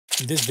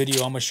In this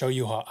video, I'm gonna show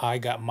you how I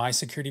got my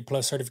Security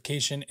Plus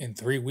certification in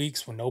 3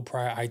 weeks with no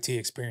prior IT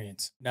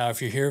experience. Now,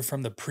 if you're here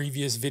from the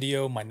previous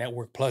video, my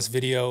Network Plus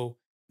video,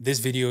 this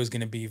video is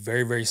gonna be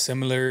very, very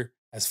similar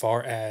as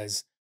far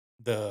as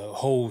the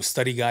whole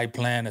study guide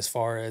plan, as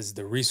far as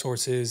the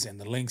resources and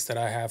the links that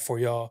I have for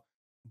y'all.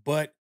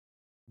 But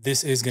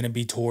this is gonna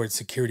be towards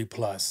Security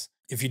Plus.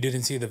 If you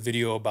didn't see the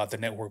video about the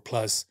Network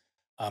Plus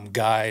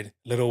guide,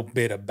 little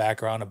bit of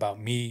background about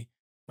me.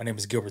 My name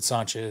is Gilbert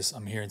Sanchez.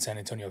 I'm here in San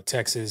Antonio,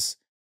 Texas.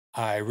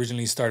 I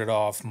originally started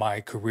off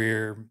my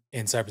career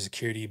in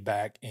cybersecurity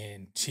back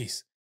in,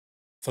 jeez,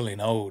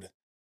 feeling old.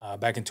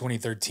 Back in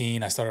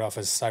 2013, I started off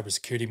as a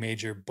cybersecurity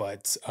major,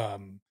 but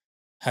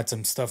had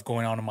some stuff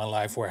going on in my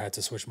life where I had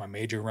to switch my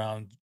major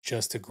around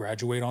just to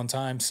graduate on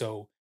time.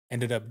 So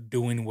ended up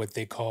doing what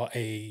they call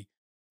a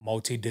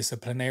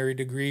multidisciplinary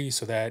degree.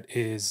 So that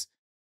is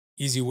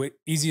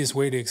easiest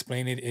way to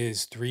explain it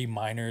is three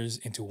minors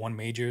into one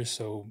major.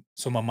 So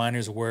my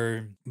minors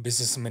were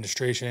business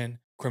administration,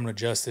 criminal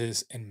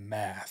justice, and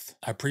math.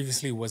 I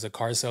previously was a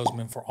car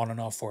salesman for on and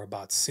off for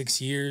about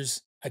 6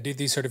 years. I did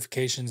these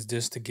certifications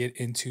just to get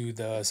into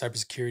the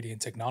cybersecurity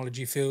and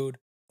technology field.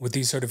 With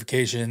these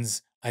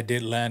certifications, I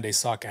did land a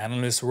SOC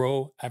analyst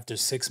role after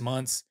 6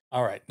 months.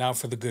 All right, now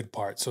for the good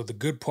part. So the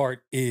good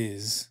part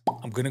is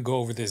I'm gonna go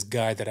over this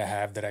guide that I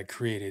have that I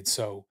created.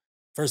 So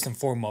first and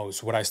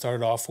foremost, what I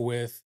started off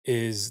with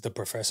is the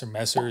Professor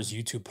Messer's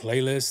YouTube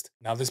playlist.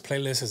 Now, this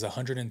playlist is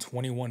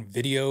 121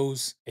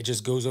 videos. It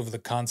just goes over the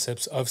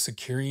concepts of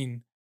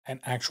securing an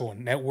actual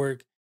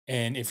network.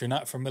 And if you're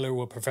not familiar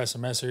with Professor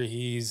Messer,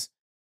 he's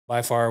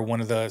by far one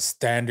of the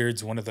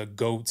standards, one of the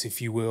goats, if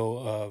you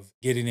will, of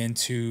getting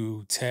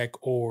into tech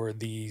or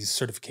these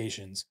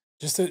certifications.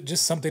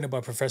 Just something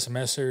about Professor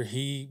Messer.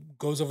 He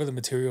goes over the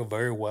material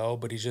very well,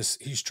 but he's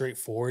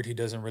straightforward. He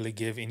doesn't really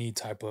give any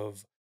type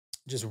of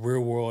just real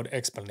world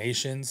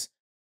explanations.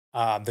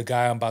 The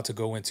guy I'm about to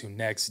go into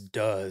next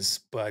does,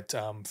 but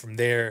from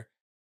there,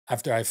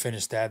 after I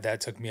finished that,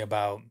 that took me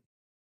about,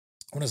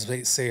 I want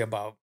to say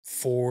about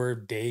 4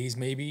 days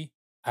maybe.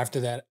 After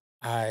that,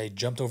 I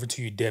jumped over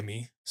to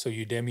Udemy. So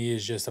Udemy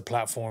is just a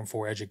platform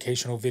for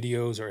educational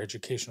videos or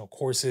educational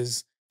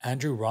courses.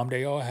 Andrew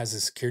Ramdayal has a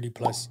Security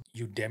Plus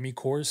Udemy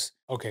course.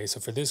 Okay,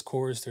 so for this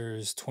course,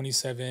 there's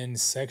 27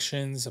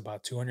 sections,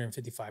 about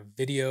 255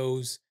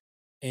 videos,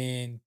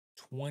 and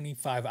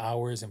 25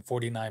 hours and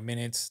 49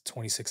 minutes,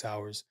 26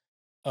 hours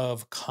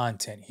of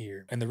content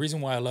here. And the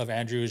reason why I love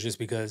Andrew is just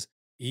because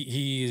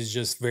he is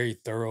just very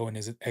thorough in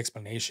his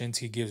explanations.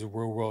 He gives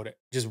real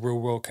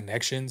world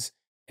connections,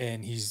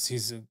 and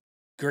he's a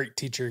great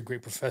teacher,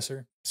 great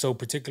professor. So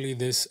particularly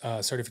this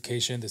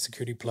certification, the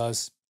Security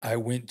Plus, I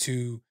went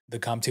to the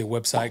CompTIA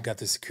website, got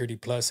the Security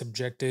Plus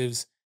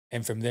objectives,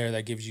 and from there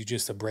that gives you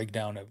just a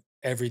breakdown of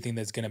everything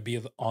that's going to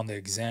be on the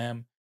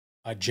exam,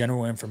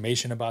 general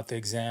information about the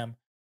exam.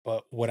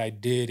 But what I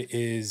did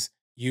is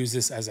use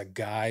this as a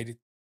guide,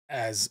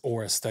 as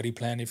or a study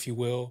plan, if you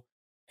will.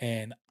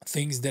 And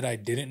things that I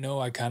didn't know,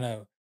 I kind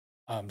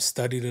of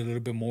studied a little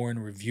bit more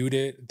and reviewed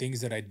it.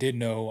 Things that I did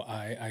know,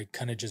 I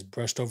kind of just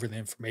brushed over the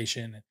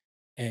information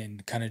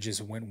and kind of just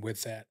went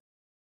with that.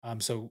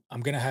 So I'm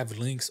gonna have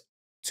links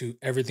to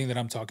everything that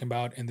I'm talking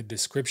about in the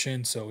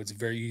description, so it's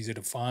very easy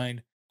to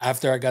find.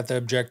 After I got the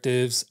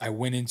objectives, I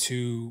went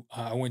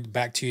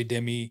back to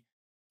Udemy.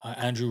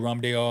 Andrew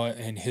Ramdayal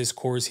and his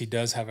course, he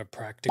does have a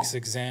practice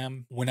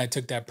exam. When I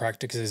took that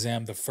practice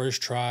exam, the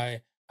first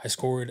try, I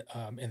scored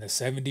in the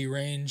 70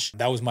 range.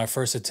 That was my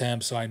first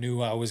attempt, so I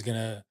knew it was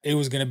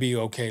gonna be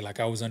okay. Like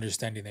I was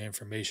understanding the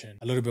information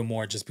a little bit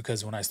more, just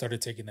because when I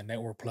started taking the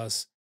Network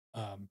Plus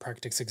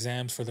practice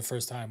exams for the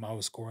first time, I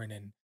was scoring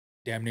in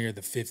damn near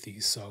the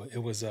 50s. So it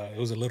was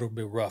a little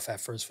bit rough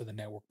at first for the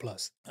Network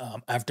Plus.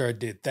 After I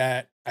did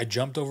that, I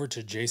jumped over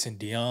to Jason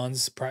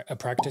Dion's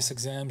practice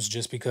exams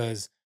just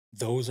because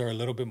those are a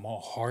little bit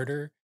more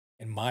harder,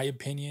 in my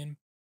opinion.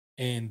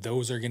 And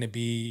those are going to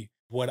be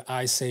what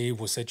I say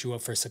will set you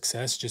up for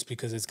success, just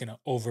because it's going to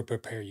over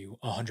prepare you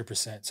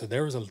 100%. So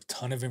there was a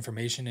ton of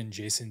information in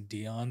Jason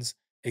Dion's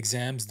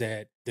exams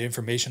that the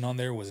information on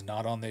there was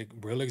not on the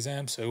real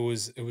exam. So it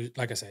was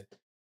like I said,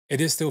 it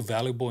is still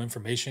valuable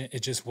information.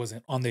 It just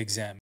wasn't on the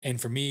exam.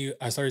 And for me,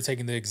 I started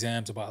taking the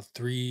exams about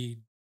three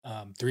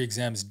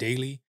exams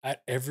daily.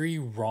 At every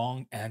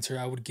wrong answer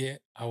I would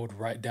get, I would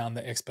write down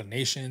the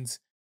explanations,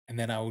 and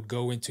then I would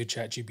go into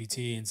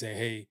ChatGPT and say,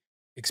 "Hey,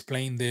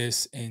 explain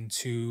this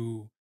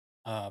into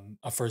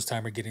a first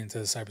timer getting into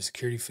the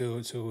cybersecurity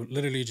field." So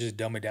literally just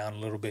dumb it down a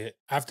little bit.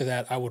 After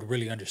that, I would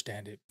really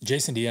understand it.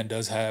 Jason Dion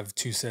does have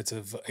two sets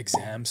of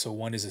exams. So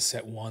one is a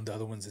set one, the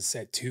other one's a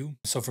set two.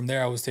 So from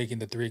there, I was taking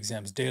the three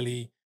exams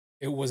daily.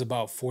 It was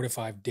about 4 to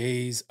 5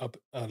 days up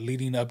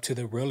leading up to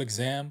the real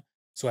exam.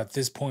 So at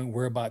this point,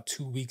 we're about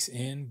 2 weeks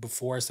in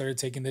before I started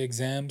taking the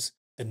exams.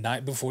 The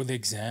night before the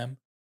exam,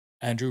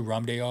 Andrew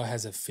Ramdayal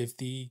has a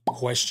 50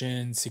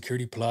 question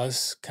Security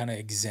Plus kind of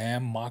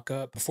exam mock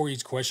up. Before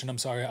each question, I'm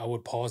sorry, I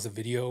would pause the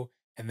video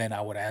and then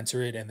I would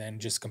answer it and then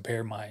just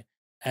compare my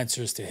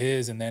answers to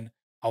his. And then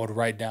I would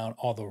write down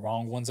all the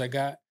wrong ones I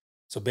got.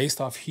 So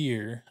based off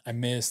here, I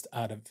missed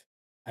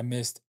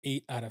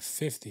 8 out of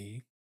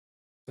 50.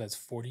 That's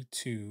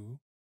 42.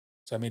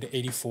 So I made it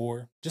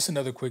 84. Just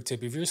another quick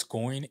tip. If you're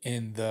scoring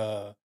in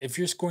the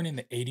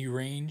 80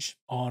 range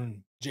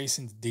on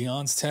Jason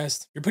Dion's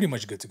test, you're pretty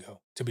much good to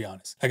go, to be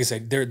honest. Like I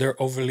said,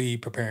 they're overly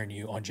preparing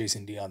you on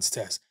Jason Dion's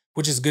test,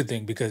 which is a good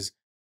thing because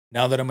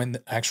now that I'm in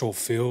the actual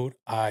field,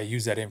 I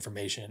use that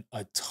information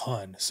a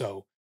ton.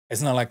 So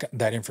it's not like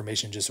that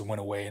information just went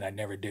away and I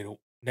never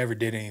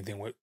did anything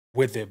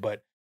with it.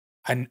 But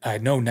I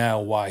know now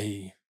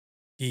why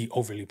he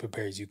overly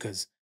prepares you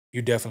because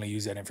you definitely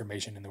use that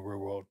information in the real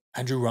world.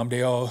 Andrew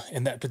Ramdayal,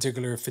 in that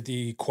particular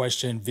 50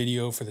 question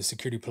video for the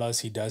Security Plus,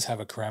 he does have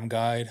a Cram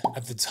guide.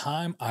 At the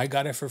time, I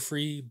got it for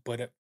free,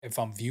 but if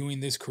I'm viewing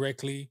this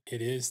correctly,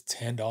 it is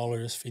 $10,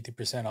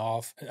 50%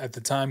 off. At the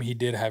time, he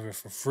did have it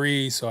for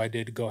free, so I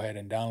did go ahead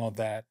and download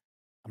that.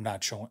 I'm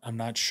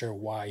not sure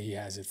why he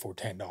has it for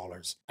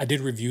 $10. I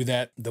did review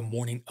that the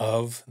morning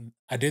of.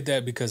 I did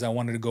that because I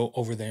wanted to go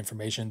over the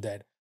information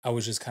that I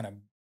was just kind of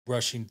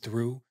rushing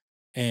through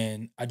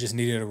and I just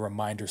needed a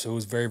reminder. So it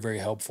was very, very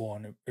helpful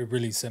and it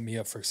really set me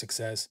up for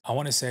success. I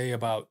want to say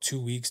about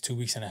 2 weeks, 2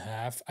 weeks and a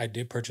half, I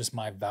did purchase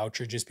my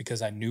voucher just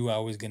because I knew I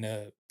was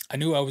gonna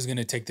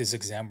take this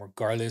exam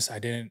regardless. I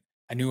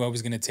knew I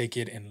was gonna take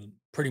it in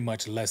pretty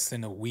much less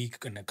than a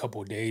week and a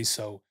couple of days.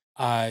 So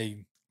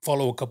I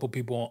follow a couple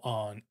people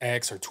on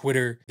X or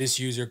Twitter. This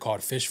user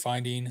called Fish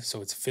Finding.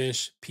 So it's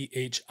Fish,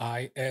 Phish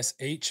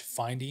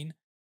Finding,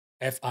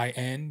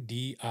 Finding.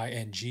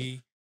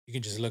 You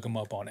can just look them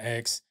up on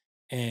X.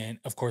 And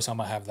of course, I'm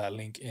gonna have that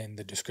link in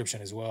the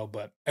description as well.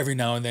 But every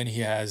now and then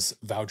he has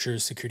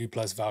vouchers, Security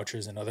Plus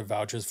vouchers, and other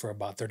vouchers for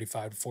about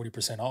 35 to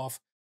 40% off.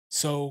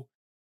 So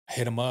I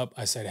hit him up.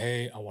 I said,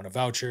 hey, I want a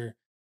voucher.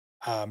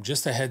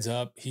 Just a heads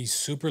up, he's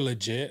super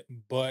legit,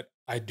 but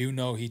I do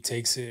know he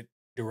takes it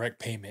direct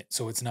payment.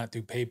 So it's not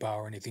through PayPal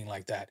or anything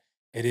like that.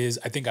 I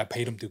think I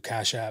paid him through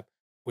Cash App,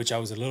 which I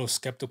was a little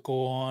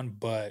skeptical on,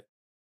 but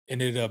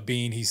ended up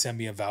being he sent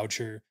me a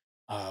voucher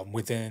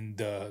within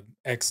the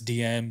X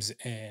DMs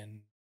and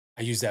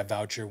I used that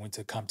voucher, went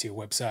to CompTIA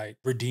website,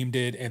 redeemed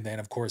it, and then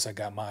of course I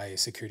got my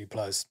Security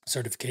Plus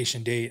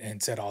certification date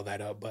and set all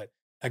that up. But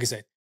like I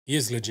said, he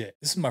is legit.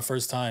 This is my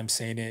first time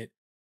saying it.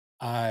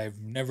 I've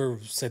never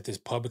said this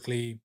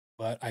publicly,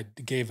 but I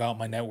gave out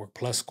my Network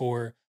Plus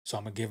score, so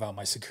I'm gonna give out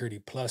my Security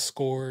Plus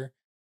score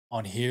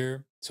on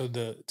here. So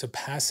the to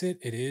pass it,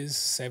 it is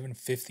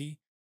 750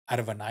 out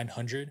of a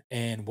 900,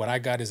 and what I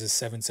got is a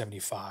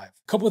 775.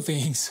 Couple of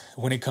things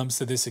when it comes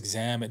to this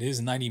exam, it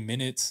is 90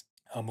 minutes.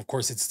 Of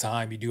course, it's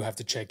time. You do have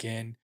to check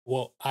in.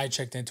 Well, I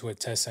checked into a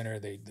test center.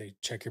 They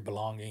check your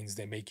belongings.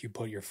 They make you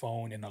put your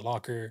phone in a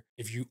locker.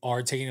 If you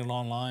are taking it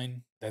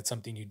online, that's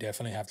something you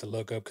definitely have to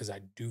look up because I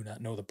do not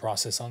know the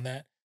process on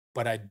that.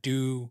 But I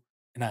do,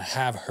 and I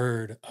have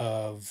heard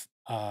of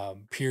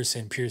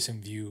Pearson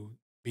View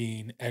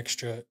being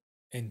extra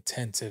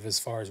intensive as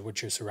far as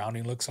what your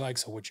surrounding looks like.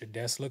 So what your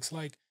desk looks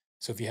like.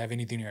 So if you have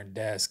anything on your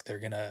desk, they're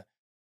gonna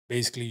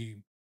basically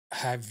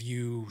have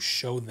you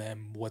show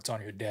them what's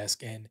on your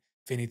desk and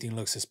if anything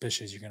looks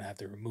suspicious, you're gonna have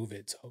to remove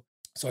it.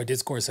 So I did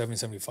score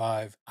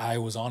 775. I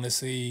was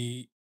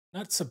honestly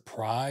not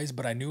surprised,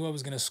 but I knew I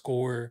was gonna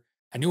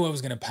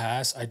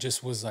pass. I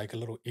just was like a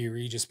little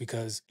eerie just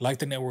because like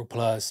the Network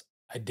Plus,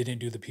 I didn't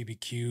do the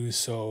PBQ.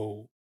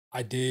 So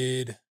I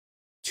did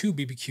two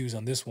BBQs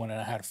on this one and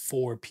I had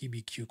four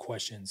PBQ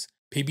questions.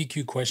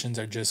 PBQ questions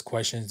are just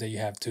questions that you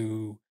have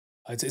to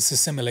it's a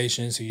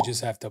simulation, so you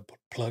just have to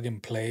plug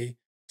and play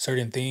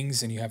certain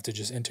things and you have to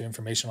just enter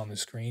information on the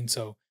screen.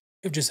 So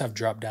you just have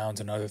drop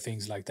downs and other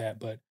things like that.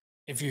 But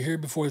if you're here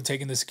before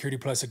taking the Security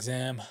Plus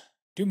exam,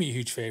 do me a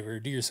huge favor,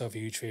 do yourself a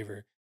huge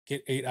favor.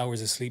 Get 8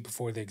 hours of sleep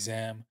before the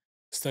exam.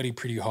 Study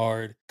pretty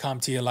hard.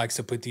 CompTIA likes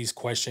to put these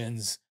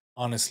questions,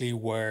 honestly,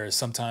 where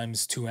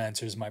sometimes two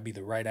answers might be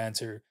the right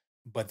answer,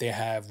 but they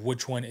have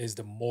which one is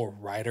the more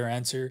righter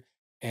answer.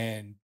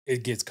 And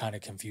it gets kind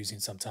of confusing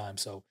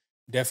sometimes. So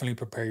definitely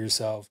prepare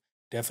yourself.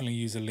 Definitely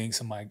use the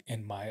links in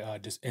my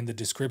just in the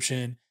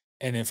description.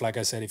 And if, like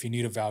I said, if you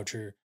need a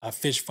voucher,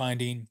 Fish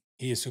Finding,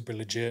 he is super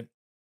legit.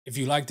 If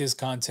you like this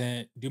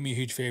content, do me a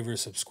huge favor,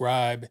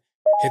 subscribe,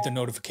 hit the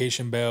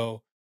notification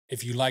bell.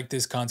 If you like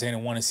this content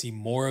and want to see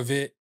more of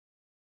it,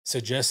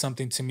 suggest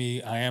something to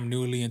me. I am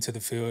newly into the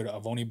field.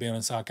 I've only been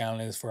a SOC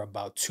analyst for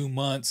about 2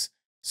 months.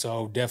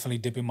 So definitely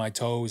dipping my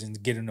toes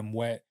and getting them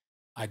wet.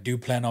 I do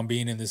plan on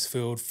being in this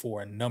field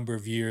for a number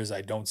of years.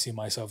 I don't see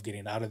myself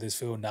getting out of this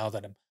field now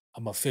that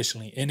I'm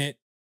officially in it.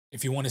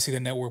 If you want to see the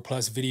Network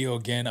Plus video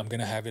again, I'm going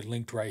to have it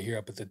linked right here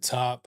up at the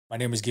top. My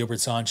name is Gilbert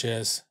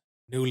Sanchez,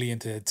 newly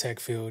into the tech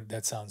field.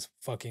 That sounds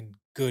fucking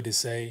good to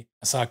say.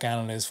 A SOC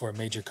analyst for a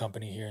major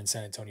company here in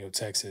San Antonio,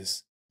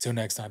 Texas. Till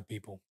next time,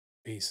 people.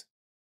 Peace.